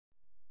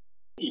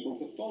people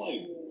to follow.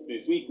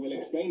 This week we'll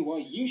explain why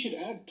you should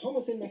add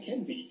Thomasin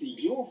McKenzie to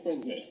your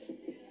friends list.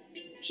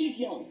 She's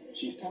young,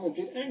 she's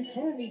talented, and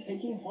currently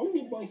taking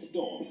Hollywood by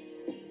storm.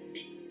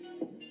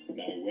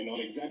 No, we're not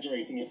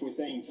exaggerating if we're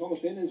saying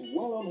Thomasin is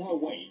well on her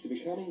way to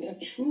becoming a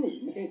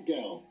true it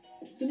girl.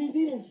 The New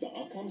Zealand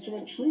star comes from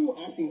a true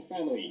acting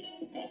family.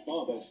 Her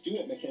father,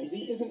 Stuart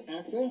McKenzie, is an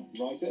actor,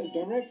 writer,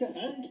 director,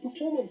 and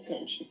performance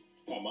coach.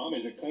 Her mum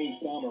is acclaimed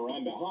star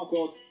Miranda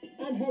Harcourt,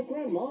 and her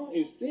grandma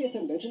is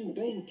theatre legend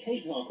Dame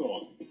Kate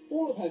Harcourt.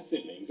 All of her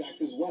siblings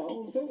act as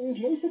well, so it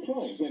was no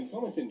surprise when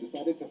Thomasin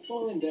decided to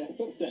follow in their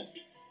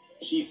footsteps.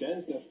 She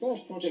says the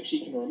first project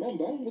she can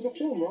remember was a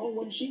film role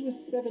when she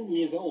was 7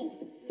 years old,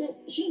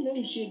 but she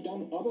knows she had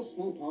done other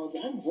small parts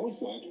and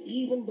voice work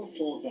even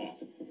before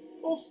that.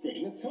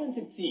 Off-screen, the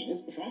talented teen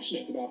is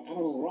passionate about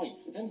animal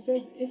rights and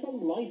says if her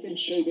life in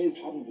showbiz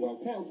hadn't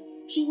worked out,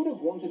 she would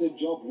have wanted a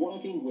job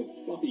working with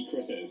fluffy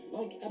critters,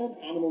 like at an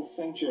animal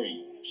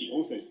sanctuary. She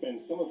also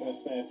spends some of her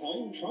spare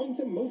time trying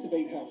to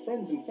motivate her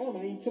friends and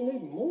family to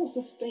live more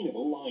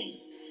sustainable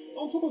lives.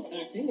 On top of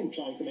acting and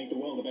trying to make the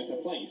world a better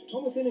place,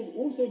 Thomasin is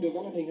also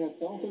developing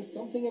herself as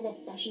something of a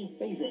fashion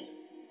favourite.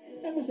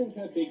 Ever since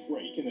her big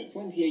break in the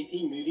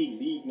 2018 movie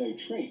Leave No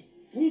Trace,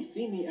 we've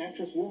seen the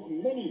actress walk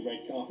many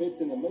red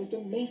carpets in the most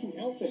amazing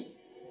outfits.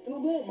 And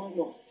although it might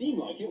not seem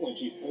like it when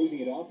she's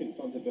posing it up in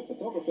front of the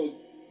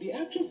photographers, the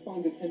actress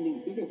finds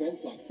attending big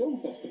events like film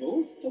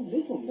festivals a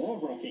little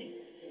nerve-wracking.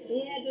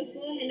 Yeah,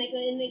 beforehand I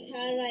got in the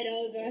car ride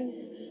over,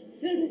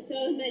 filled with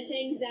so much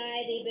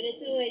anxiety, but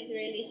it's always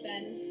really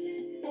fun.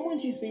 And when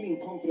she's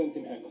feeling confident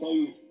in her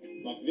clothes,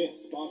 like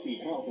this sparkly,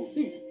 powerful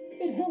suit,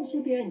 it helps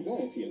with the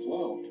anxiety as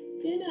well.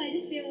 You know, I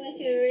just feel like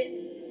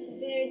a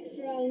very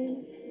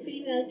strong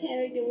female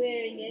character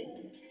wearing it.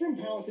 From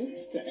power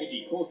suits to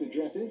edgy corset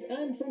dresses,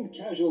 and from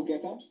casual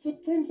get-ups to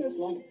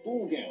princess-like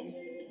ball gowns.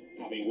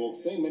 Having walked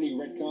so many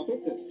red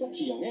carpets at such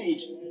a young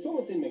age,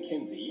 Thomasin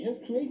McKenzie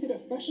has created a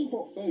fashion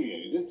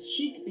portfolio that's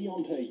chic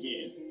beyond her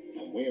years.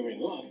 And we're in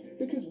luck,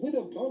 because with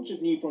a bunch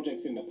of new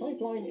projects in the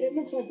pipeline, it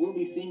looks like we'll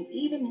be seeing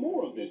even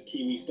more of this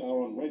Kiwi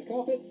star on red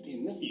carpets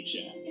in the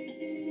future.